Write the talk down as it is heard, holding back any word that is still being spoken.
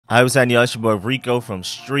Hi, what's happening, y'all? It's your boy Rico from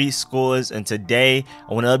Street Scores, and today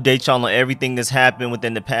I want to update y'all on everything that's happened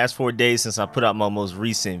within the past 4 days since I put out my most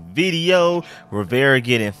recent video. Rivera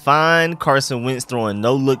getting fined, Carson Wentz throwing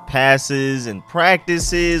no-look passes and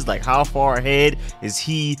practices. Like, how far ahead is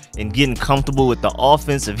he in getting comfortable with the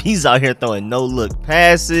offense if he's out here throwing no-look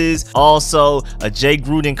passes? Also, a Jay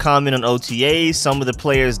Gruden comment on OTAs, some of the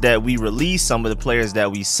players that we released, some of the players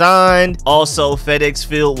that we signed. Also, FedEx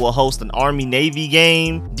Field will host an Army-Navy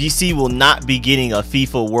game. DC will not be getting a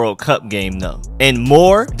FIFA World Cup game though, and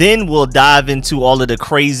more. Then we'll dive into all of the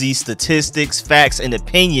crazy statistics, facts, and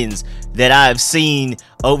opinions that I've seen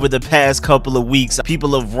over the past couple of weeks.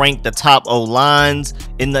 People have ranked the top O-lines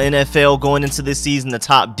in the NFL going into this season, the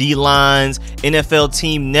top D-lines, NFL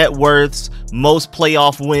team net worths, most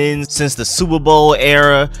playoff wins since the Super Bowl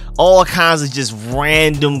era, all kinds of just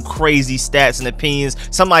random crazy stats and opinions.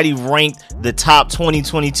 Somebody ranked the top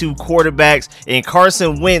 2022 quarterbacks, and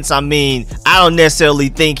Carson Wentz, I mean, I don't necessarily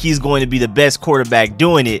think he's going to be the best quarterback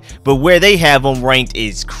doing it, but where they have him ranked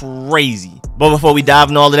is crazy. But before we dive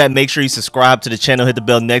into all of that, make sure you subscribe to the channel, hit the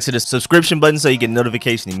bell next to the subscription button so you get a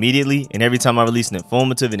notification immediately and every time I release an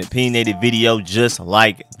informative and opinionated video just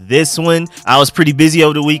like this one. I was pretty busy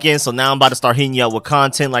over the weekend, so now I'm about to start hitting you up with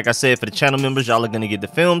content. Like I said, for the channel members, y'all are going to get the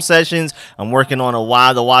film sessions. I'm working on a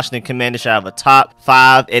why the Washington Commanders should have a top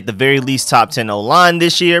 5, at the very least top 10 O-line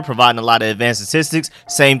this year, providing a lot of advanced statistics.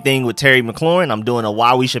 Same thing with Terry McLaurin. I'm doing a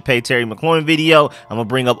why we should pay Terry McLaurin video. I'm going to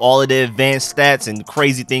bring up all of the advanced stats and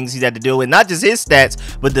crazy things he's had to deal with. Not just his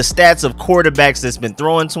stats, but the stats of quarterbacks that's been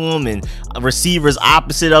throwing to him and receivers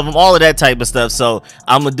opposite of him, all of that type of stuff. So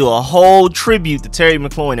I'm gonna do a whole tribute to Terry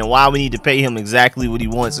McLaurin and why we need to pay him exactly what he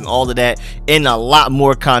wants and all of that, and a lot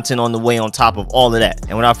more content on the way on top of all of that.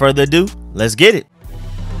 And without further ado, let's get it.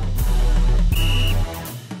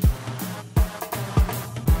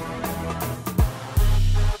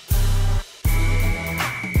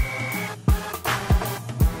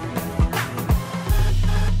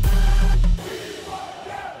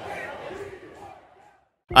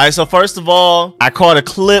 Alright, so first of all, I caught a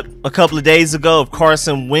clip a couple of days ago of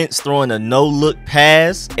Carson Wentz throwing a no-look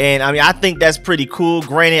pass, and I mean, I think that's pretty cool.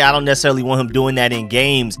 Granted, I don't necessarily want him doing that in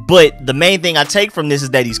games, but the main thing I take from this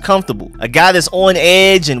is that he's comfortable. A guy that's on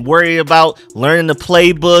edge and worried about learning the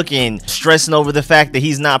playbook and stressing over the fact that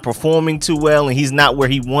he's not performing too well and he's not where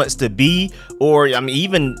he wants to be, or I mean,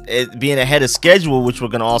 even being ahead of schedule, which we're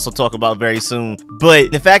going to also talk about very soon.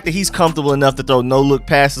 But the fact that he's comfortable enough to throw no-look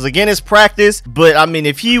passes, again, it's practice, but I mean,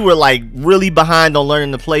 if he were like really behind on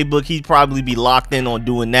learning the playbook, he'd probably be locked in on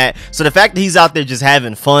doing that. So the fact that he's out there just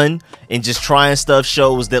having fun and just trying stuff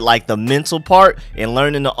shows that like the mental part and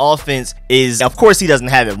learning the offense is, of course, he doesn't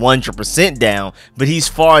have it 100% down, but he's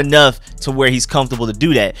far enough to where he's comfortable to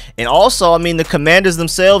do that. And also, I mean, the Commanders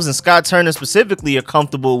themselves and Scott Turner specifically are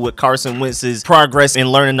comfortable with Carson Wentz's progress in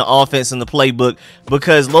learning the offense and the playbook,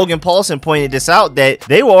 because Logan Paulson pointed this out, that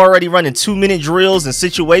they were already running 2-minute drills and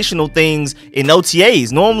situational things in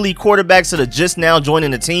OTAs. Normally, quarterbacks that are just now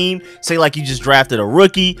joining the team, say like you just drafted a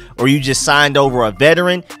rookie or you just signed over a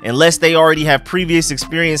veteran, unless they already have previous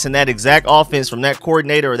experience in that exact offense from that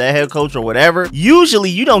coordinator or that head coach or whatever, usually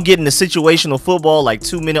you don't get into situational football like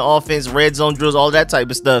 2-minute offense, red zone drills, all that type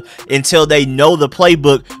of stuff until they know the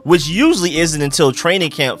playbook, which usually isn't until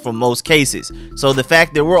training camp for most cases. So the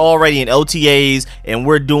fact that we're already in OTAs and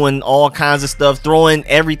we're doing all kinds of stuff, throwing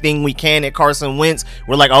everything we can at Carson Wentz,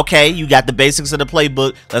 we're like, okay, you got the basics of the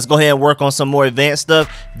playbook, let's go ahead and work on some more advanced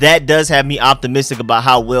stuff. That does have me optimistic about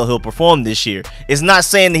how well he'll perform this year. It's not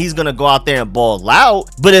saying that he's gonna go out there and ball out,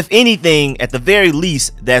 but if anything, at the very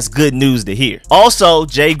least, that's good news to hear. Also,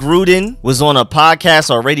 Jay Gruden was on a podcast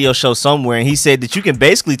or a radio show somewhere, and he said that you can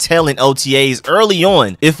basically tell in OTAs early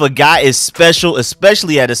on if a guy is special,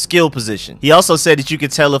 especially at a skill position. He also said that you can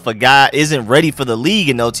tell if a guy isn't ready for the league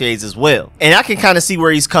in OTAs as well. And I can kind of see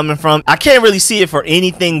where he's coming from. I can't really see it for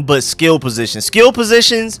anything but skill positions. Skill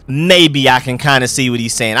positions, maybe I can kind of see what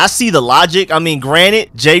he's saying. I see the logic. I mean, granted,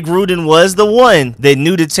 Jay Gruden was the one that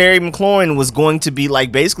knew that Terry McLaurin was going to be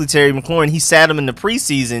like basically Terry McLaurin. He sat him in the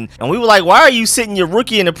preseason, and we were like, why are you sitting your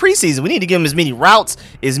rookie in the preseason? We need to give him as many routes,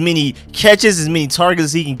 as many catches, as many targets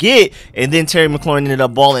as he can get. And then Terry McLaurin ended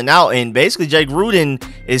up balling out, and basically Jay Gruden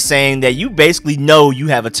is saying that you basically know you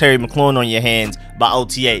have a Terry McLaurin on your hands by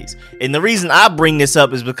OTAs. And the reason I bring this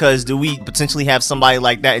up is because do we potentially have somebody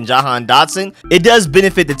like that in Jahan Dotson? It does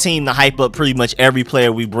benefit the team to hype up pretty much every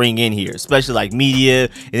player we bring in here, especially like media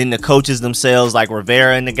and then the coaches themselves like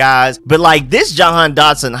Rivera and the guys. But like this Jahan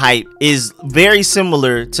Dotson hype is very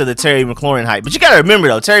similar to the Terry McLaurin hype. But you got to remember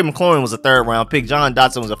though, Terry McLaurin was a 3rd round pick. Jahan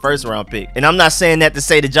Dotson was a 1st round pick. And I'm not saying that to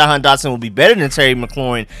say that Jahan Dotson will be better than Terry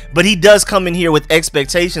McLaurin, but he does come in here with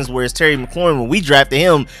expectations, whereas Terry McLaurin, when we drafted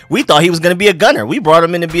him, we thought he was going to be a gunner. We brought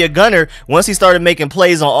him in to be a gunner. Once he started making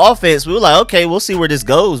plays on offense, we were like, okay, we'll see where this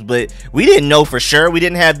goes. But we didn't know for sure. We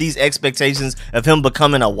didn't have these expectations of him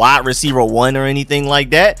becoming a wide receiver 1 or anything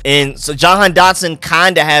like that. And so Jahan Dotson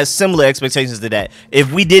kind of has similar expectations to that.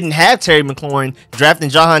 If we didn't have Terry McLaurin, drafting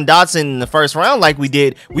Jahan Dotson in the 1st round like we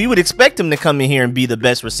did, we would expect him to come in here and be the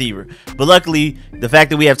best receiver. But luckily, the fact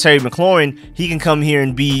that we have Terry McLaurin, he can come here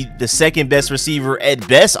and be the 2nd best receiver at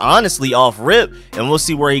best, honestly, off rip, and we'll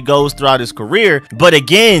see where he goes throughout his career. But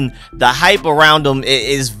again, the hype around him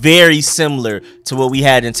is very similar to what we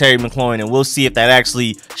had in Terry McLaurin, and we'll see if that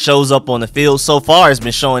actually shows up on the field. So far, it's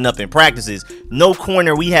been showing up in practices. No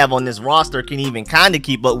corner we have on this roster can even kind of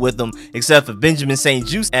keep up with them, except for Benjamin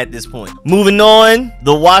St-Juste at this point. Moving on,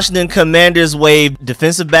 the Washington Commanders waived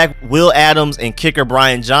defensive back Will Adams and kicker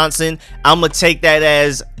Brian Johnson. I'm going to take that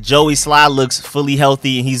as Joey Sly looks fully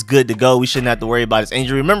healthy and he's good to go. We shouldn't have to worry about his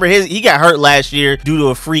injury. Remember, he got hurt last year due to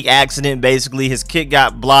a freak accident. Basically, his kick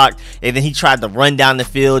got blocked and then he tried to run down the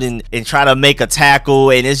field and try to make a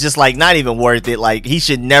tackle, and it's just like not even worth it. Like, he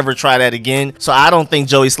should never try that again. So I don't think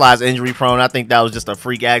Joey Sly's injury prone. I think that was just a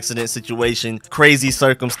freak accident situation, crazy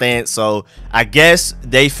circumstance. So I guess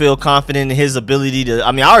they feel confident in his ability to,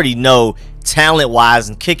 I mean, I already know talent wise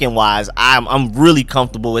and kicking wise, I'm really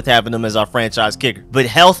comfortable with having him as our franchise kicker. But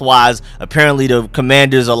health wise, apparently the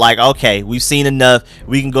Commanders are like, okay, we've seen enough,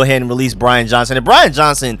 we can go ahead and release Brian Johnson. And Brian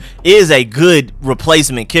Johnson is a good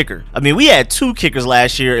replacement kicker. I mean, we had 2 kickers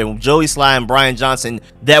last year, and Joey Sly and Brian Johnson,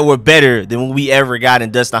 that were better than what we ever got in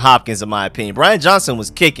Dustin Hopkins, in my opinion. Brian Johnson was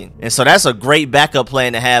kicking, and so that's a great backup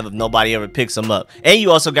plan to have if nobody ever picks him up. And you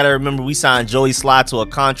also got to remember, we signed Joey Sly to a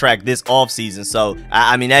contract this offseason, so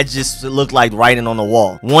I mean, that just looked like writing on the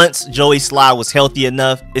wall. Once Joey Sly was healthy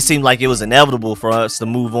enough, it seemed like it was inevitable for us to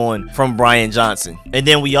move on from Brian Johnson. And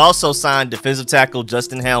then we also signed defensive tackle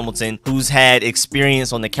Justin Hamilton, who's had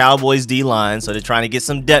experience on the Cowboys D-line, so they're trying to get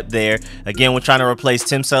some depth there. Again, we're trying to replace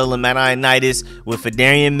Tim Settle and Matt Ioannidis with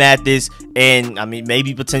Fedarian Mathis, and I mean,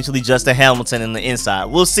 maybe potentially Justin Hamilton in the inside.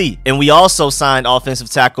 We'll see. And we also signed offensive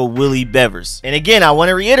tackle Willie Bevers. And again, I want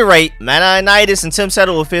to reiterate, Matt Ioannidis and Tim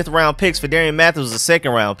Settle were 5th round picks. Fedarian Mathis was a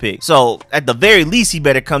 2nd round pick. So at the very least, he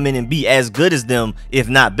better come in and be as good as them, if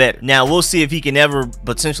not better. Now, we'll see if he can ever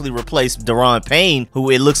potentially replace Daron Payne,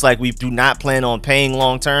 who it looks like we do not plan on paying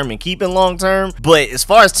long-term and keeping long-term. But as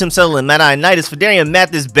far as Tim Settle and Matt Ioannidis, Fedarian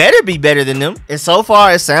Mathis better be better than them. And so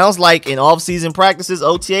far, it sounds like in off-season practices,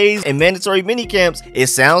 OTAs, and mandatory minicamps, it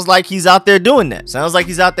sounds like he's out there doing that. Sounds like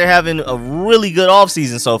he's out there having a really good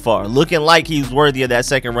offseason so far, looking like he's worthy of that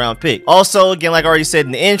 2nd round pick. Also, again, like I already said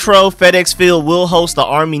in the intro, FedEx Field will host the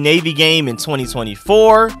Army-Navy game in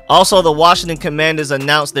 2024. Also, the Washington Commanders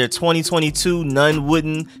announced their 2022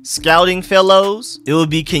 Nunn-Wooden Scouting Fellows. It will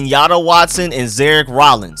be Kenyatta Watson and Zarek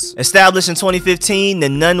Rollins. Established in 2015, the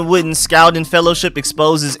Nunn-Wooden Scouting Fellowship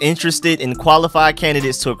exposes interested and qualified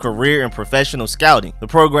candidates to a career in professional scouting. The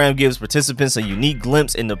program gives participants a unique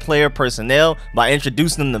glimpse into player personnel by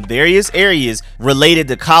introducing them to various areas related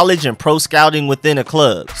to college and pro scouting within a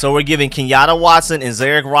club. So we're giving Kenyatta Watson and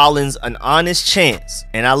Zarek Rollins an honest chance,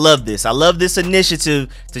 and I love this. I love this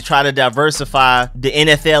initiative to try to diversify the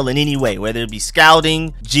NFL in any way, whether it be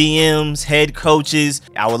scouting, GMs, head coaches.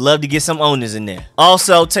 I would love to get some owners in there.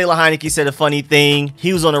 Also, Taylor Heinicke said a funny thing.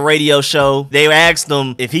 He was on a radio show. They asked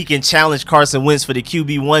him if he can challenge Carson Wentz for the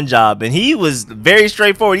QB1 job, and he was very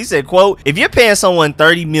straightforward. He said, quote, if you're paying someone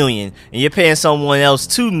 $30 million and you're paying someone else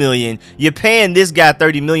 $2 million, you're paying this guy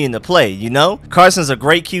 $30 million to play, you know? Carson's a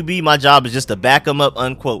great QB. My job is just to back him up,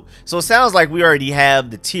 unquote. So it sounds like we already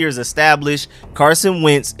have the tiers established. Carson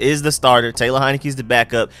Wentz is the starter. Taylor Heinicke's the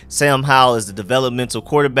backup. Sam Howell is the developmental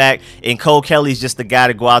quarterback. And Cole Kelly's just the guy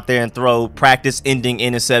to go out there and throw practice-ending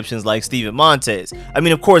interceptions like Steven Montez. I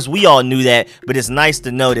mean, of course, we all knew that, but it's nice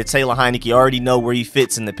to know that Taylor Heinicke already know where he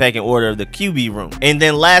fits in the pecking order of the QB room. And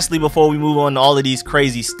then lastly, before we move on to all of these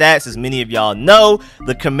crazy stats, as many of y'all know,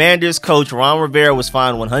 the Commanders coach Ron Rivera was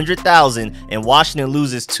fined $100,000 and Washington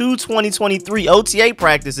loses 2 2023 OTA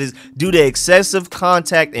practices due to excessive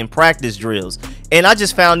contact and practice drills. And I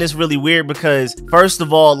just found this really weird because, first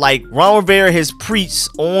of all, like, Ron Rivera has preached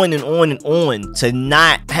on and on and on to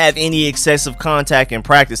not have any excessive contact in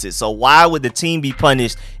practices. So why would the team be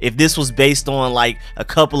punished if this was based on like a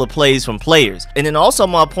couple of plays from players? And then also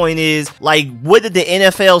my point is, like, what did the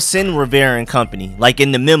NFL send Rivera and company, like,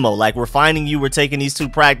 in the memo? Like, we're finding you, we're taking these 2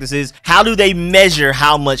 practices. How do they measure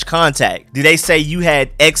how much contact? Do they say you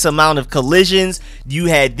had X amount of collisions, you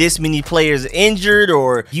had this many players injured,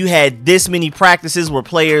 or you had this many practices where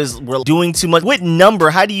players were doing too much? What number?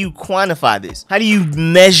 How do you quantify this? How do you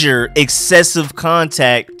measure excessive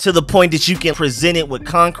contact to the point that you can present it with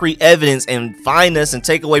concrete evidence and fine us and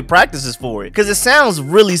take away practices for it? Because it sounds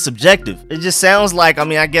really subjective. It just sounds like, I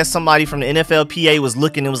mean, I guess somebody from the NFLPA was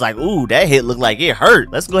looking and was like, ooh, that hit looked like it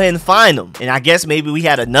hurt. Let's go ahead and fine them. And I guess maybe we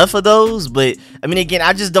had enough of those, but I mean, again,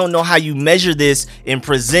 I just don't know how you measure this and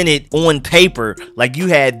present it on paper. Like, you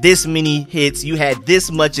had this many hits, you had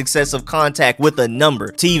this much excessive contact with a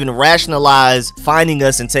number to even rationalize finding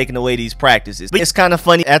us and taking away these practices. But it's kind of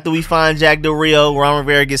funny, after we find Jack Del Rio, Ron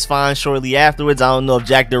Rivera gets fined shortly afterwards. I don't know if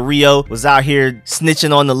Jack Del Rio was out here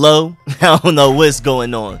snitching on the low. I don't know what's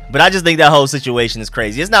going on, but I just think that whole situation is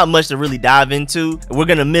crazy. It's not much to really dive into. We're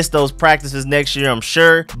gonna miss those practices next year, I'm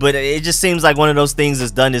sure, but it just seems like one of those things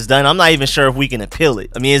is done is done. I'm not even sure if we can appeal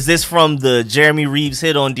it. I mean, is this from the Jeremy Reeves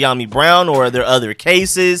hit on De'Ami Brown, or are there other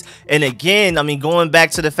cases? And again, I mean, going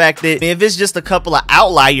back to the fact that, I mean, if it's just a couple of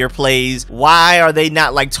outlier plays, why are they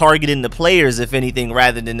not like targeting the players, if anything,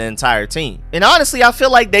 rather than the entire team? And honestly, I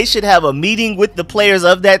feel like they should have a meeting with the players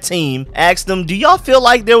of that team, ask them, do y'all feel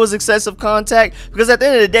like there was excessive contact? Because at the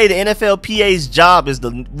end of the day, the NFLPA's job is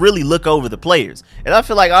to really look over the players. And I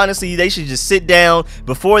feel like, honestly, they should just sit down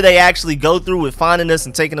before they actually go through with finding us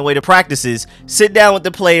and taking away the practices. Sit down with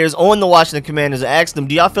the players on the Washington Commanders and ask them,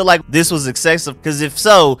 do y'all feel like this was excessive? Because if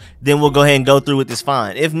so, then we'll go ahead and go through with this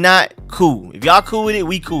fine. If not, cool. If y'all cool with it,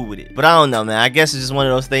 we cool with it. But I don't know, man. I guess it's just one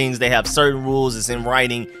of those things. They have certain rules, it's in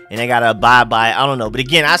writing, and they gotta abide by it. I don't know. But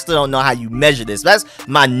again, I still don't know how you measure this. That's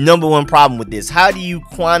my #1 problem with this. How do you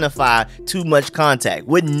quantify too much contact?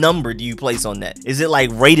 What number do you place on that? Is it like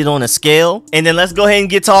rated on a scale? And then let's go ahead and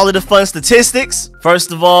get to all of the fun statistics.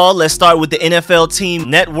 First of all, let's start with the NFL team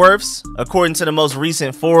net worths. According to the most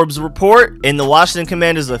recent Forbes report, and the Washington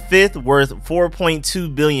Commanders are 5th, worth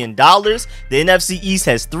 $4.2 billion. The NFC East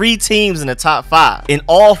has 3 teams in the top 5, and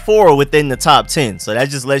all 4 are within the top 10. So that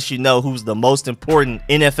just lets you know who's the most important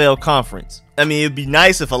NFL conference. I mean, it'd be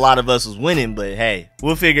nice if a lot of us was winning, but hey,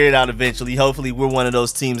 we'll figure it out eventually. Hopefully, we're one of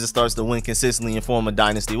those teams that starts to win consistently and form a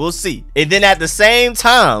dynasty. We'll see. And then at the same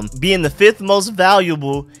time, being the 5th most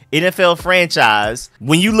valuable NFL franchise,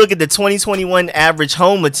 when you look at the 2021 average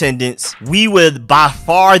home attendance, we were by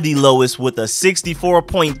far the lowest with a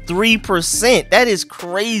 64.3%. That is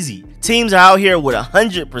crazy. Teams are out here with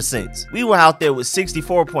 100%. We were out there with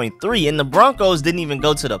 64.3, and the Broncos didn't even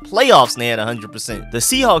go to the playoffs and they had 100%. The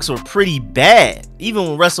Seahawks were pretty bad. Even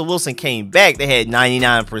when Russell Wilson came back, they had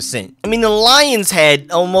 99%. I mean, the Lions had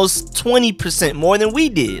almost 20% more than we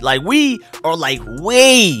did. Like, we are like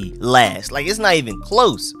way last. Like, it's not even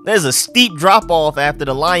close. There's a steep drop off after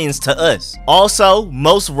the Lions to us. Also,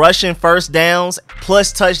 most rushing first downs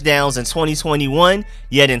plus touchdowns in 2021.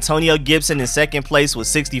 You had Antonio Gibson in 2nd place with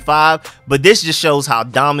 65, but this just shows how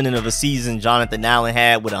dominant of a season Jonathan Allen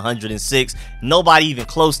had with 106. Nobody even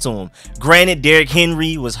close to him. Granted, Derrick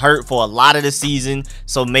Henry was hurt for a lot of the season,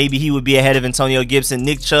 so maybe he would be ahead of Antonio Gibson.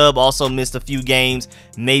 Nick Chubb also missed a few games.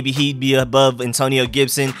 Maybe he'd be above Antonio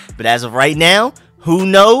Gibson, but as of right now, who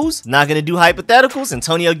knows? Not gonna do hypotheticals.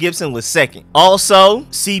 Antonio Gibson was 2nd. Also,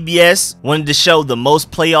 CBS wanted to show the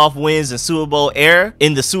most playoff wins in the Super Bowl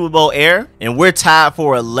era, and we're tied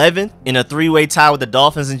for 11th in a 3-way tie with the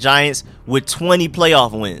Dolphins and Giants with 20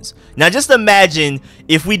 playoff wins. Now, just imagine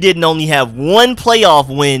if we didn't only have 1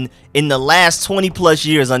 playoff win in the last 20 plus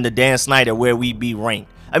years under Dan Snyder, where we'd be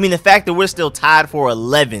ranked. I mean, the fact that we're still tied for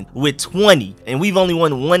 11th with 20, and we've only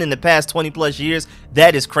won 1 in the past 20 plus years,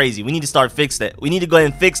 that is crazy. We need to start fix that. We need to go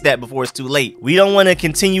ahead and fix that before it's too late. We don't want to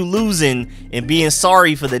continue losing and being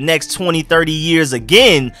sorry for the next 20, 30 years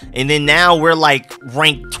again, and then now we're like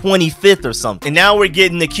ranked 25th or something. And now we're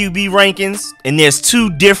getting the QB rankings, and there's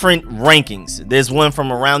 2 different rankings. There's one from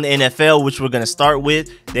around the NFL, which we're going to start with.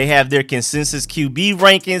 They have their consensus QB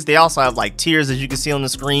rankings. They also have like tiers, as you can see on the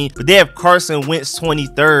screen. But they have Carson Wentz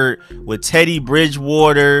 23rd with Teddy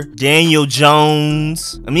Bridgewater, Daniel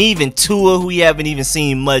Jones. I mean, even Tua, who we haven't even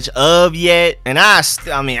seen much of yet. And I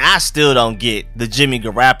still don't get the Jimmy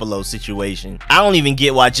Garoppolo situation. I don't even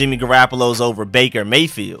get why Jimmy Garoppolo's over Baker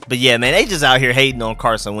Mayfield. But yeah, man, they just out here hating on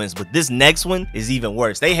Carson Wentz. But this next one is even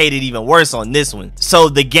worse. They hated even worse on this one. So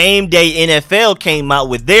the Game Day NFL came out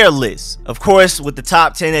with their list. Of course, with the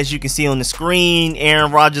top 10, as you can see on the screen,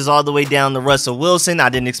 Aaron Rodgers all the way down to Russell Wilson. I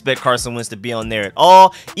didn't expect Carson Wentz to be on there at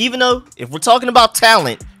all. Even though, if we're talking about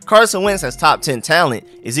talent, Carson Wentz has top 10 talent.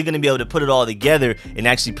 Is he going to be able to put it all together and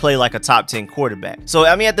actually play like a top 10 quarterback? So,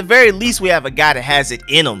 I mean, at the very least, we have a guy that has it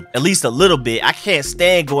in him, at least a little bit. I can't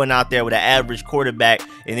stand going out there with an average quarterback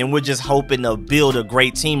and then we're just hoping to build a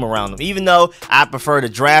great team around him. Even though I prefer to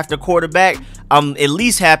draft a quarterback, I'm at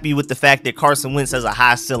least happy with the fact that Carson Wentz has a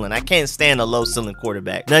high ceiling. I can't stand a low ceiling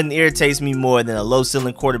quarterback. Nothing irritates me more than a low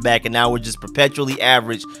ceiling quarterback, and now we're just perpetually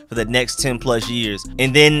average for the next 10 plus years.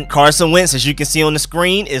 And then Carson Wentz, as you can see on the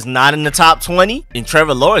screen, is not in the top 20. And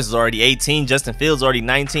Trevor Lawrence is already 18. Justin Fields already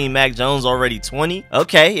 19. Mac Jones already 20.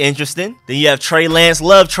 Okay, interesting. Then you have Trey Lance.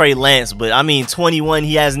 Love Trey Lance, but I mean, 21,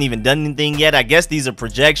 he hasn't even done anything yet. I guess these are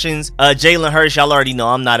projections. Jalen Hurts, y'all already know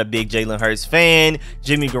I'm not a big Jalen Hurts fan.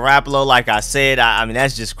 Jimmy Garoppolo, like I said, I mean,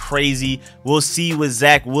 that's just crazy. We'll see with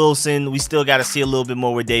Zach Wilson. We still got to see a little bit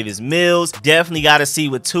more with Davis Mills. Definitely got to see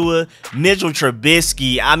with Tua. Mitchell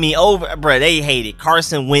Trubisky, I mean, bro, they hate it.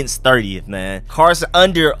 Carson Wentz 30th, man. Carson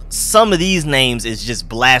under some of these names is just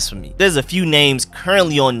blasphemy. There's a few names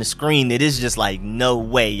currently on the screen that is just like, no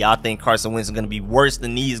way y'all think Carson Wentz is going to be worse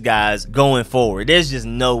than these guys going forward. There's just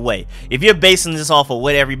no way. If you're basing this off of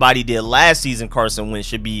what everybody did last season, Carson Wentz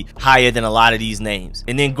should be higher than a lot of these names.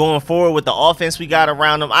 And then going forward with the offense we got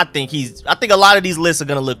around him, I think a lot of these lists are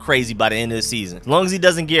going to look crazy by the end of the season. As long as he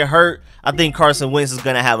doesn't get hurt, I think Carson Wentz is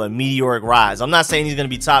going to have a meteoric rise. I'm not saying he's going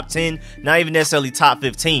to be top 10, not even necessarily top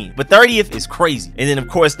 15, but 30th is crazy. And then, of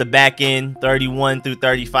course, the back end, 31 through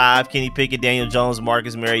 35, Kenny Pickett, Daniel Jones,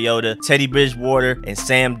 Marcus Mariota, Teddy Bridgewater, and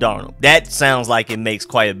Sam Darnold. That sounds like it makes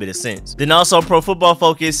quite a bit of sense. Then also, Pro Football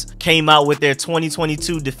Focus came out with their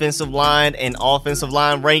 2022 defensive line and offensive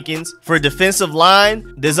line rankings. For defensive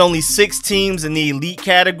line, there's only 6 teams in the elite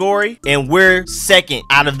category, and we're second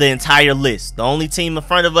out of the entire list. The only team in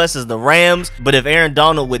front of us is the Rams, but if Aaron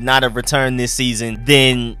Donald would not have returned this season,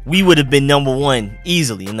 then we would have been number 1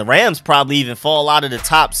 easily, and the Rams probably even fall out of the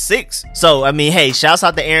top 6. So I mean, hey, shouts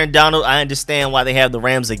out to Aaron Donald. I understand why they have the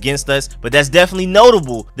Rams against us, but that's definitely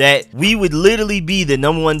notable that we would literally be the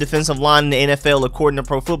number 1 defensive line in the NFL according to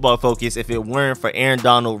Pro Football Focus if it weren't for Aaron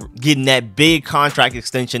Donald getting that big contract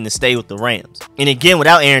extension to stay with the Rams. And again,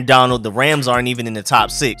 without Aaron Donald, the Rams aren't even in the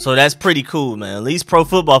top 6. So that's pretty cool, man. At least Pro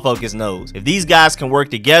Football Focus knows. If these guys can work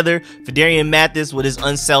together, Fedarian Mathis with his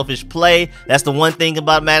unselfish play, that's the one thing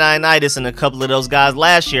about Matt Ioannidis and a couple of those guys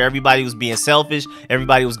last year. Everybody was being selfish.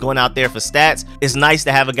 Everybody was going out there for stats. It's nice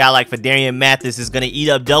to have a guy like Fedarian Mathis is going to eat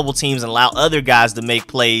up double teams and allow other guys to make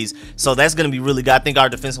plays. So that's going to be really good. I think our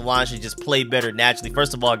defensive line should just play better naturally.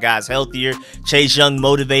 First of all, guys healthier. Chase Young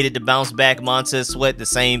motivated to bounce back. Montez Sweat, the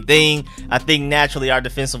same thing. I think naturally our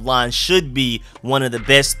defensive line should be one of the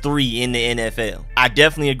best 3 in the NFL. I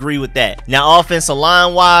definitely agree with that. Now, offensive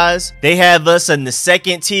line wise, they have us in the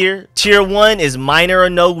second tier. Tier 1 is minor or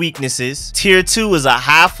no weaknesses. Tier 2 is a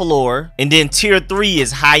high floor. And then tier 3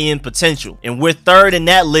 is high end potential. And we're 3rd in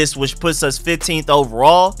that list, which puts us 15th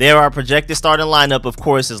overall. There, our projected starting lineup, of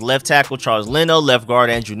course, is left tackle Charles Leno, left guard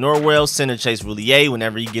Andrew Norwell, center Chase Roulier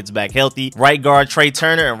whenever he gets back healthy, right guard Trey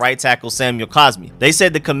Turner, and right tackle Samuel Cosmi. They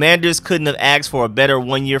said the Commanders couldn't have asked for a better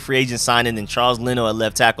 1-year free agent signing than Charles Leno at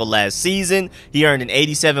left tackle last season. He earned an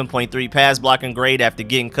 87.3 pass blocking grade after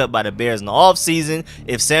getting cut by the Bears in the offseason.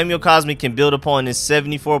 If Samuel Cosmi can build upon his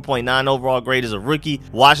 74.9 overall grade as a rookie,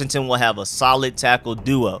 Washington will have a solid tackle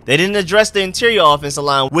duo. They didn't address the interior offensive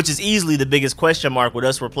line, which is easily the biggest question mark, with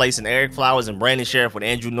us replacing Eric Flowers and Brandon Sheriff with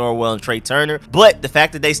Andrew Norwell and Trey Turner. But the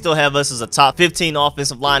fact that they still have us as a top 15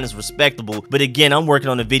 offensive line is respectable. But again, I'm working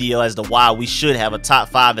on a video as to why we should have a top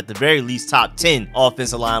 5, at the very least top 10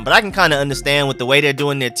 offensive line. But I can kind of understand with the way they're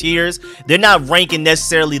doing their tiers. They're not ranking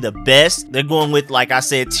necessarily the best. They're going with, like I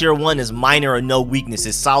said, tier 1 is minor or no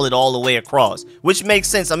weaknesses, solid all the way across, which makes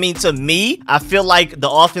sense. I mean, to me, I feel like the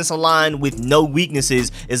offensive line with no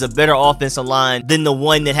weaknesses is a better offensive line than the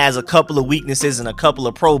one that has a couple of weaknesses and a couple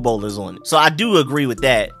of Pro Bowlers on it. So I do agree with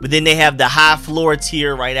that. But then they have the high floor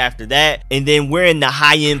tier right after that, and then we're in the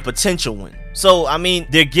high end potential one. So, I mean,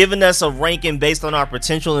 they're giving us a ranking based on our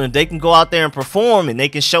potential, and if they can go out there and perform and they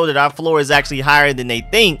can show that our floor is actually higher than they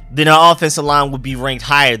think, then our offensive line would be ranked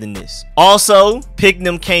higher than this. Also,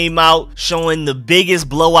 Pick'em came out showing the biggest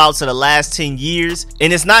blowouts of the last 10 years,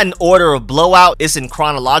 and it's not in order of blowout, it's in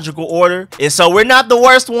chronological order. And so we're not the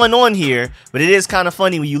worst one on here, but it is kind of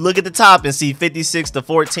funny when you look at the top and see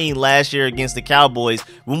 56-14 last year against the Cowboys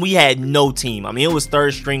when we had no team. I mean, it was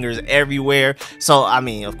third stringers everywhere. So, I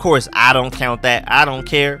mean, of course, I don't count that. I don't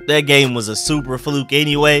care. That game was a super fluke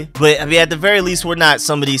anyway. But, I mean, at the very least, we're not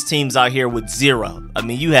some of these teams out here with 0. I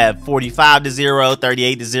mean, you have 45-0,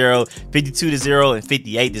 38-0, 52-0, and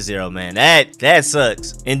 58-0, man. That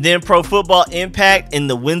sucks. And then Pro Football Impact and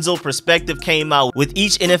the Wenzel perspective came out with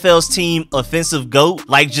each NFL's team offensive GOAT,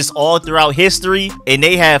 like just all throughout history. And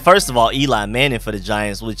they have, first of all, Eli Manning for the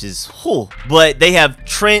Giants, which is whew. But they have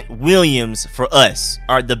Trent Williams for us,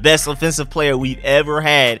 are the best offensive player we've ever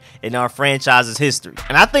had in our franchise's history.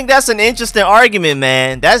 And I think that's an interesting argument,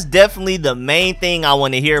 man. That's definitely the main thing I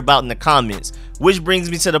want to hear about in the comments. Which brings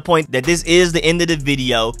me to the point that this is the end of the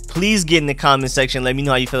video. Please get in the comment section. Let me know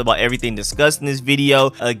how you feel about everything discussed in this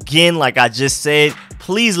video. Again, like I just said,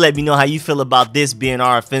 please let me know how you feel about this being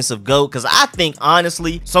our offensive GOAT, because I think,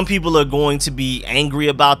 honestly, some people are going to be angry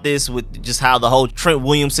about this with just how the whole Trent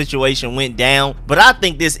Williams situation went down, but I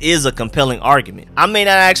think this is a compelling argument. I may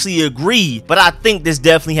not actually agree, but I think this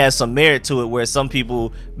definitely has some merit to it, where some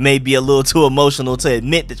people may be a little too emotional to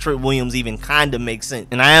admit that Trent Williams even kind of makes sense.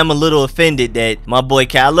 And I am a little offended that my boy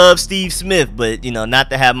Cam, I love Steve Smith, but, you know, not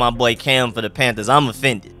to have my boy Cam for the Panthers, I'm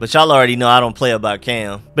offended. But y'all already know I don't play about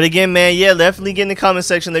Cam. But again, man, yeah, definitely get in the comment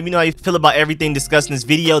section. Let me know how you feel about everything discussed in this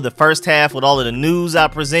video. The first half with all of the news I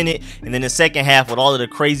presented, and then the second half with all of the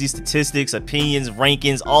crazy statistics, opinions,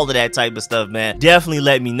 rankings, all of that type of stuff, man. Definitely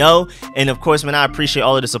let me know. And of course, man, I appreciate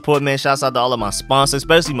all of the support, man. Shouts out to all of my sponsors,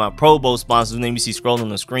 especially my Pro Bowl sponsors, whose name you see scrolling on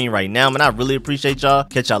the screen right now, man. I really appreciate y'all.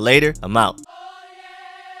 Catch y'all later. I'm out.